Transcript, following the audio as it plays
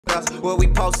Well, we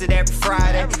posted every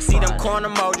Friday. See them corn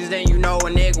emojis, then you know a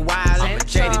nigga wildin'.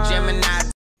 Jada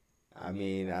Gemini. I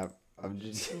mean, I'm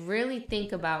just really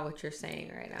think about what you're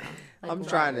saying right now. Like, I'm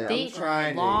trying to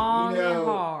long you know, and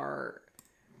hard.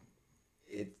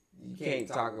 You can't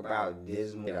talk about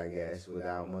dismal, I guess,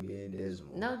 without being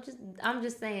dismal. No, I'm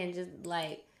just saying, just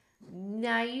like,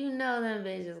 now you know them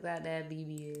bitches got that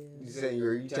BBL.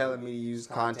 You telling me to use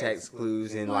context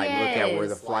clues and like look at where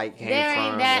the flight came there from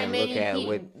ain't that and many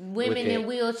look at women in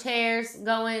wheelchairs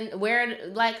going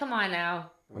where, like, come on now.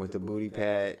 With the booty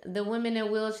pad. The women in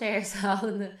wheelchairs out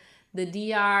in the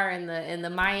DR and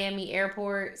the Miami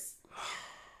airports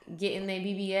getting their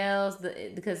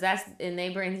BBLs because that's in they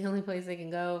brain the only place they can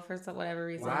go for whatever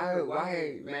reason.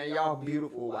 Why, man, y'all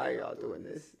beautiful. Why are y'all doing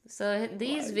this? So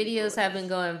these videos have been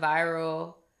going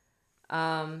viral.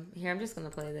 Here, I'm just gonna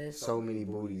play this. So many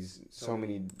booties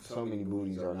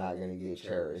are not gonna get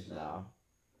cherished now.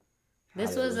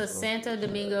 This was a Santo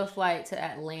Domingo flight to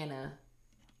Atlanta.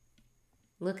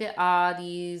 Look at all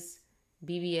these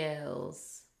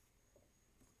BBLs.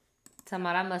 Talking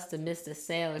about I must have missed a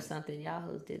sale or something. Y'all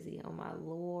who's dizzy. Oh my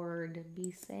Lord. Be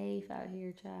safe out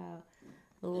here, child.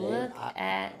 Look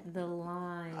at the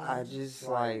line. I just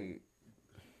like...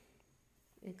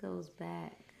 It goes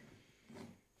back.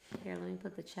 Here, let me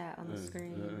put the chat on the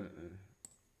screen.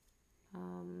 There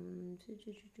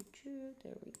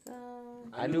we go.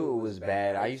 I knew it was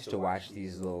bad. I used to watch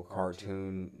these little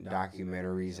cartoon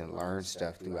documentaries and learn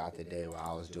stuff throughout the day while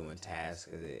I was doing tasks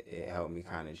because it helped me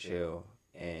kind of chill.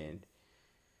 And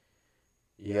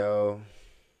yo,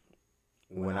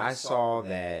 when I saw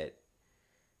that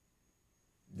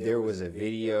there was a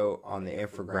video on the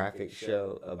infographic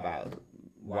show about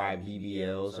why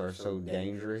BBLs are so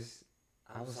dangerous,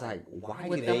 I was like, why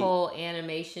with the whole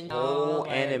animation?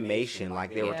 Animation,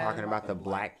 like they were talking about the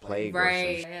Black Plague.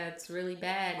 Right. Yeah, it's really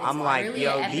bad. I'm like, really,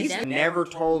 yo, these never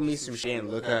told me some shit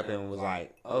and look up and was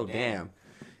like, oh, damn.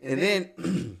 And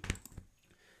then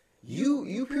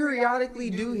you periodically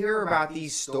do hear about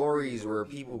these stories where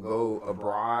people go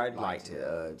abroad, like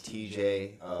to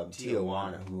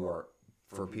Tijuana, who are,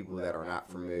 for people that are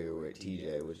not familiar with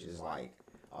TJ, which is like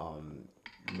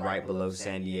right below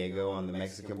San Diego on the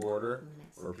Mexican border,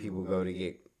 where people go to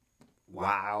get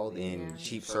wild and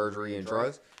cheap surgery and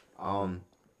drugs. And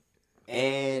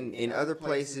in other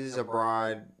places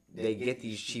abroad, they get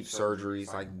these cheap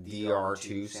surgeries like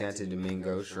DR2, Santo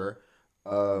Domingo, sure.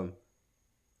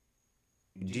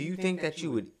 Do you think that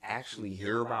you would actually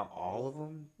hear about all of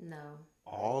them? No.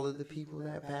 All of the people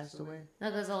that passed away?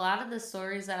 No, because a lot of the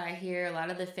stories that I hear, a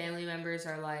lot of the family members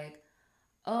are like,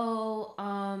 oh,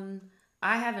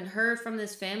 I haven't heard from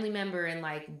this family member in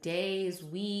like days,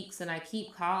 weeks, and I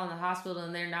keep calling the hospital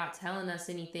and they're not telling us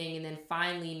anything. And then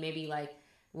finally, maybe like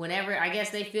whenever, I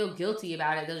guess they feel guilty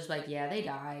about it, they're just like, yeah, they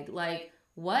died. Like,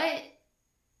 what?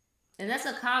 And that's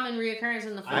a common reoccurrence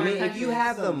in the foreign countries. If you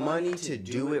have the money to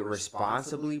do it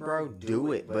responsibly, bro,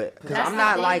 do it. But because I'm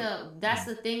not like... That's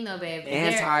the thing, though, babe.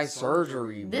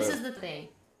 Anti-surgery, This is the thing.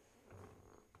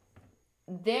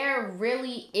 There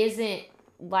really isn't,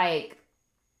 like,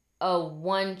 a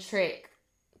one-trick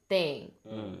thing.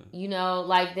 You know?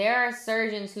 Like, there are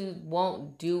surgeons who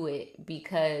won't do it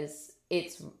because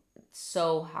it's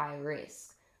so high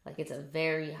risk. Like, it's a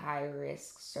very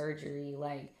high-risk surgery.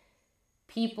 Like...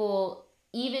 People,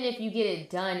 even if you get it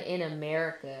done in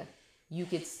America, you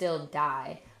could still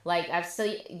die. Like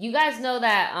you guys know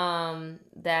that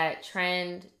that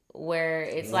trend where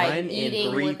it's like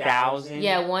eating 3,000.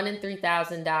 Yeah, 1 in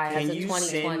 3,000 die. Can That's you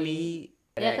 2020. send me?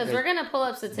 Yeah, because we're gonna pull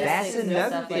up statistics. That's and another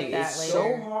stuff thing. Like that it's later.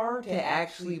 so hard to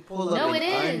actually pull up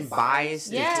an unbiased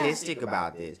statistic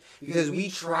about this because we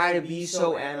try to be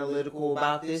so analytical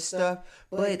about this stuff.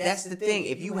 But that's the thing.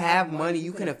 If you have money,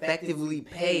 you can effectively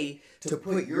pay to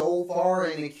put your so far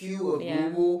in the queue of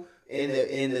Google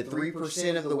in the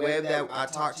 3% of the web that I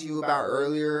talked to you about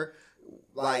earlier.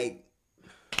 Like,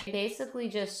 basically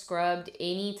just scrubbed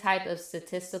any type of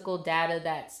statistical data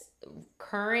that's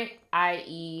current,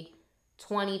 i.e.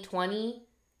 2020,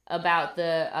 about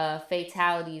the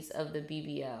fatalities of the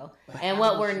BBL. And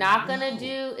what we're not going to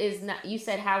do is not... You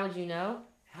said, how would you know?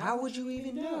 How would you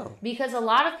even know? Because a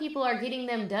lot of people are getting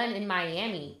them done in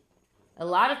Miami. A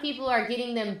lot of people are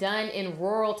getting them done in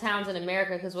rural towns in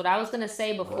America. Because what I was going to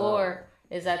say before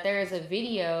is that there is a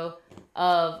video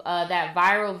of that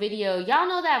viral video. Y'all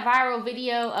know that viral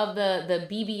video of the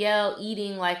BBL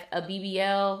eating like a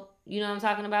BBL? You know what I'm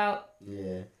talking about?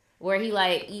 Yeah. Where he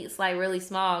like eats like really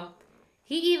small.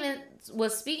 He even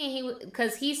was speaking,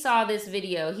 because he saw this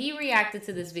video. He reacted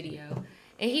to this video.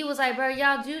 And he was like, bro,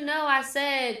 y'all do know I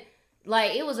said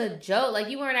Like, it was a joke. Like,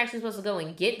 you weren't actually supposed to go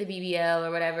and get the BBL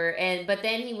or whatever. But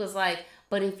then he was like,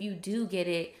 but if you do get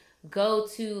it, go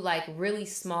to like really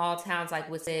small towns like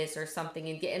Wisconsin or something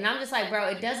and get. And I'm just like, bro,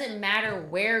 it doesn't matter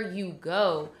where you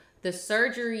go. The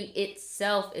surgery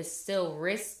itself is still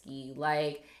risky.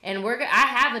 Like, and I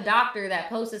have a doctor that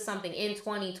posted something in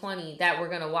 2020 that we're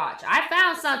gonna watch. I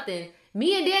found something.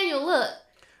 Me and Daniel, look.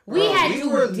 We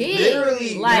were dig.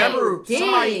 Literally, remember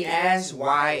somebody asked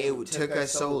why it took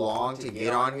us so long to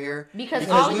get on here? Because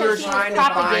we were trying to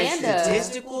find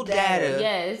statistical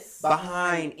data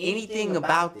behind anything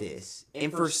about this.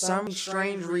 And for some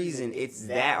strange reason, it's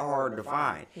that hard to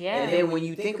find. Yeah. And then when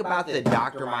you think about the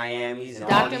Dr. Miamis and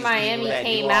Dr. Miami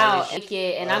came out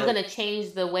and I'm going to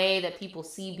change the way that people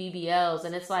see BBLs.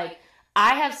 And it's like,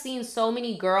 I have seen so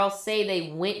many girls say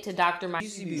they went to Dr.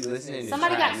 Miami.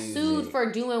 Somebody got sued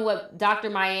for doing what Dr.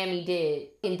 Miami did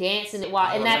and dancing it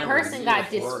and that person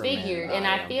got disfigured. And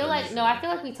I feel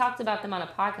like we talked about them on a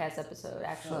podcast episode.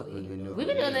 Actually, we've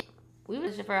been doing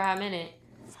this for a hot minute.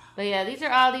 But yeah, these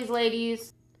are all these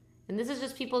ladies. And this is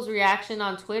just people's reaction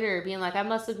on Twitter, being like, I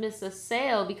must have missed a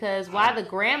sale because why the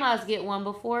grandmas get one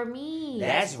before me?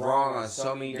 That's wrong on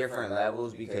so many different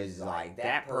levels because, like,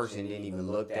 that person didn't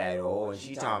even look that old. And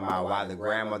she talking about why the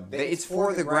grandma... It's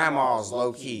for the grandmas,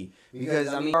 low-key. Because,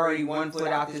 I mean, you're already 1 foot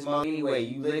out this month anyway.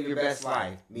 You live your best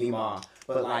life, me, mom.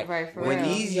 But, like, when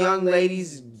these young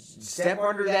ladies step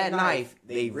under that knife,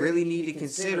 they really need to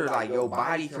consider, like, your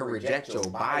body can reject your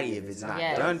body if it's not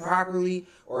done properly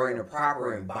or in a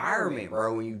proper environment,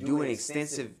 bro, when you do an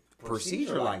extensive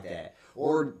procedure like that.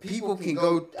 Or people can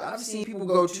go... I've seen people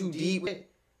go too deep with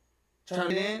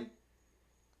trying it in.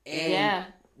 And yeah.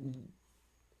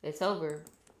 It's over.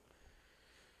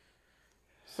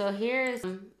 So here's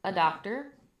a doctor.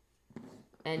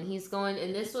 And he's going...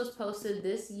 And this was posted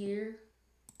this year.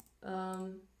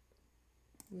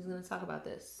 He's going to talk about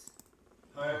this.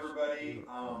 Hi, everybody.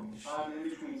 I'm in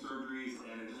between surgeries,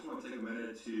 and I just want to take a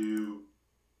minute to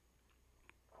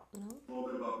a little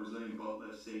bit about Brazilian butt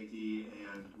lift safety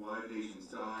and why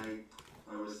patients die.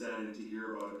 I was saddened to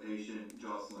hear about a patient,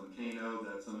 Jocelyn Cano,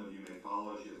 that some of you may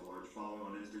follow. She has a large following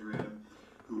on Instagram,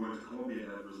 who went to Colombia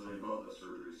and had Brazilian butt lift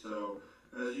surgery. So,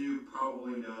 as you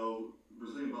probably know,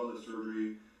 Brazilian butt lift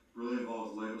surgery really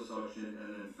involves liposuction and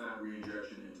then fat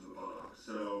reinjection into the buttocks.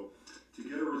 So, to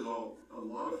get a result, a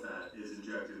lot of fat is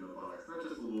injected in the buttocks, not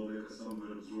just a little bit, because some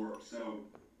of it absorbs. So,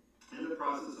 in the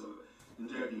process of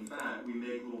injecting fat, we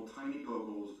make little tiny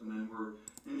pokles, and then we're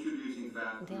introducing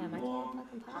fat through long,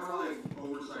 kind of like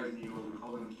oversized needles. We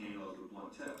call them canos with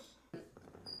blunt tips.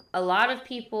 A lot of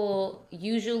people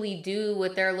usually do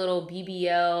with their little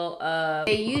BBL,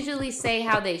 they usually say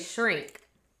how they shrink.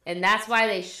 And that's why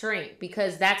they shrink,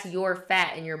 because that's your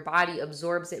fat and your body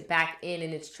absorbs it back in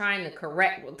and it's trying to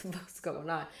correct what the fuck's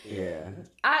going on. Yeah.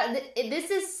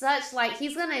 This is such, like,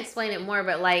 he's going to explain it more,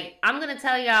 but, like, I'm going to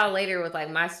tell y'all later with,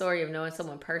 like, my story of knowing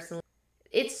someone personally.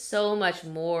 It's so much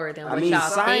more than what y'all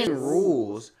think. Science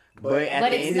rules, but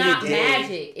at the end of the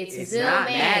day, it's not magic. It's still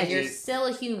magic. You're still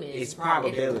a human. It's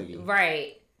probability.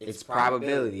 Right. It's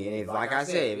probability, and if, like I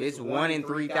said, if it's 1 in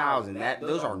 3,000,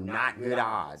 those are not good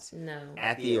odds. No.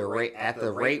 At the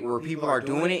rate where people are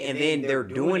doing it, and then they're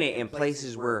doing it in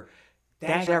places where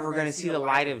that's never going to see the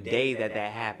light of day that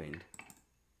happened.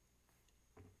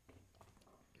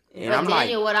 And but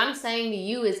Daniel, what I'm saying to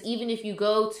you is, even if you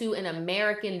go to an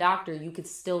American doctor, you could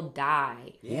still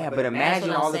die. Yeah, but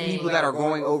imagine all the people that are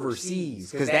going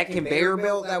overseas, because that conveyor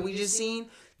belt that we just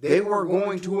seen, they weren't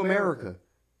going to America.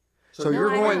 So you're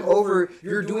going over,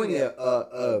 you're doing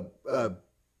a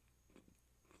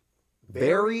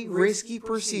very risky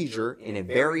procedure in a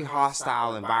very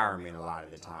hostile environment a lot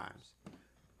of the times.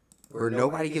 Where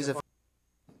nobody gives a f***.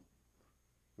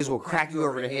 This will crack you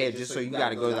over the head just so you got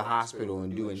to go to the hospital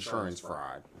and do insurance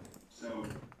fraud. So,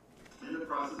 in the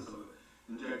process of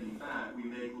injecting fat, we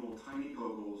make little tiny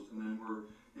pokles, and then we're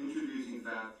introducing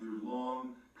fat through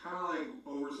long, kind of like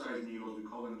oversized needles. We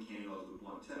call them canos with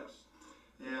blunt tips.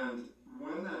 And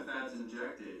when that fat's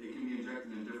injected, it can be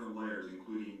injected in different layers,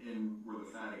 including in where the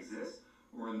fat exists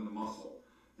or in the muscle.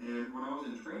 And when I was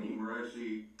in training, we were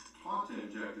actually taught to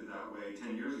inject it that way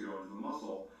 10 years ago into the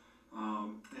muscle.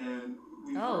 And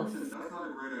we learned that that's not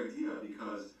a great idea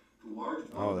because the large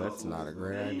blood vessels,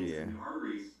 veins, and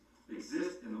arteries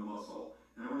exist in the muscle.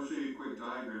 And I want to show you a quick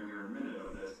diagram here in a minute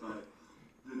of this, but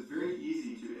it's very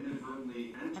easy to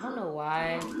inadvertently enter. I don't know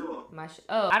why.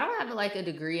 I don't have like a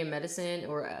degree in medicine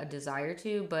or a desire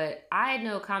to, but I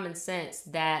know common sense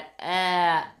that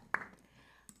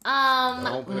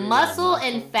muscle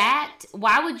and fat.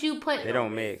 Why would you put they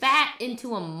don't mix. Fat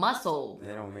into a muscle?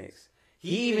 They don't mix.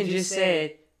 He even just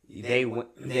said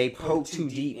they poke too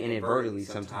deep inadvertently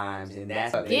sometimes, and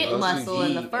that's get muscle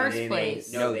in the first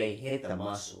place. They hit the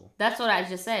muscle. That's what I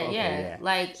just said. Okay, yeah,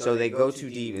 like so they go too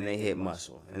deep and they hit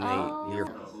muscle, and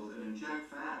muscles and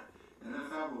inject fat, and that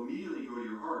fat will immediately go to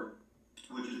your heart,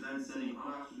 which is then sending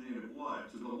unoxygenated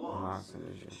blood to the lungs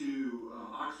to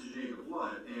oxygenate the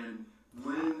blood. And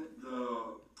when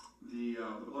the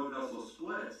blood vessel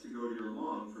splits to go to your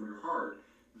lung from your heart,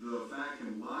 the fat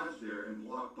can lodge there and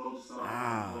block both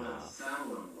sides. So that's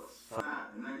saddle embolus. Fat,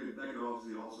 and that could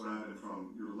obviously also happen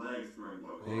from your legs throwing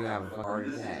blood. You have a heart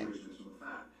attack. attack. This situation is from the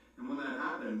fat. And when that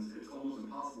happens, it's almost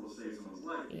impossible to save someone's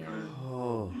life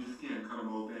because you just can't cut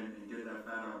them open and get that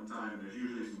fat out in time. There's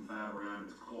usually some fat around,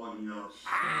 it's clogging up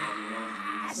the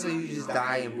lungs. So you just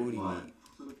die in booty meat.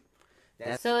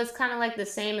 So it's kind of like the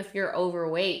same if you're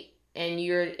overweight and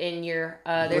there's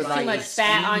too much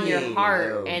fat on your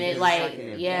heart, and it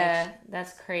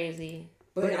that's crazy.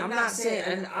 But I'm not saying,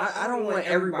 and I don't want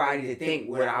everybody to think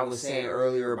what I was saying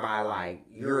earlier by like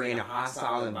you're in a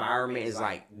hostile environment is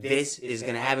like this is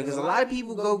gonna happen, because a lot of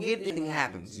people go get it, anything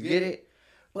happens, you get it.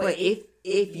 But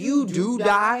if you do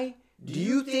die, do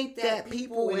you think that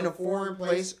people in a foreign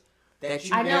place that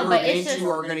you never been to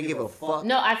are gonna give a fuck?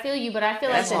 No, I feel you, but I feel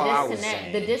like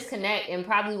the disconnect, and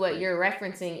probably what you're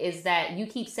referencing is that you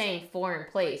keep saying foreign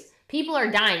place. People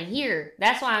are dying here.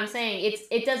 That's why I'm saying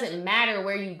it doesn't matter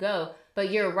where you go. But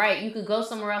you're right. You could go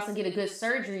somewhere else and get a good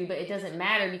surgery, but it doesn't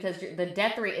matter because the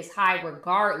death rate is high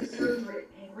regardless. Surgery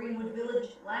in Greenwood Village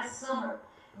last summer,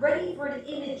 ready for an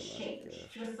image change.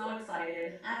 She was so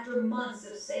excited. After months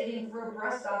of saving for a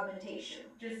breast augmentation,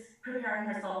 Just preparing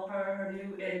herself for her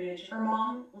new image. her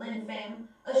mom, Lynn Pham,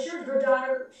 assured her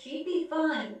daughter she'd be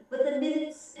fine, but the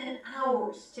minutes and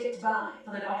hours ticked by.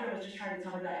 So the doctor was just trying to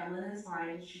tell her that Emlyn is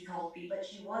fine, she's healthy. But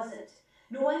she wasn't.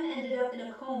 Nguyen ended up in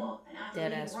a coma, and after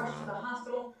being Deadass rushed to the wrong.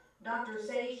 hospital, doctors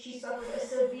say she suffered a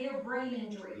severe brain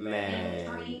injury. Man. And an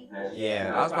attorney,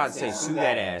 Yeah, I was about to say sue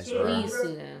that ass, bro. Please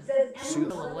sue them. says Sue Emlyn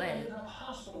them away.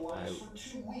 Hospitalized for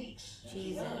 2 weeks.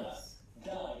 Jesus.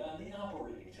 Died on the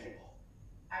operating table.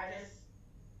 I just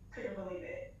couldn't believe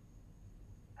it.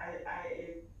 I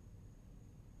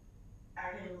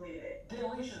couldn't believe it.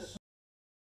 Delicious.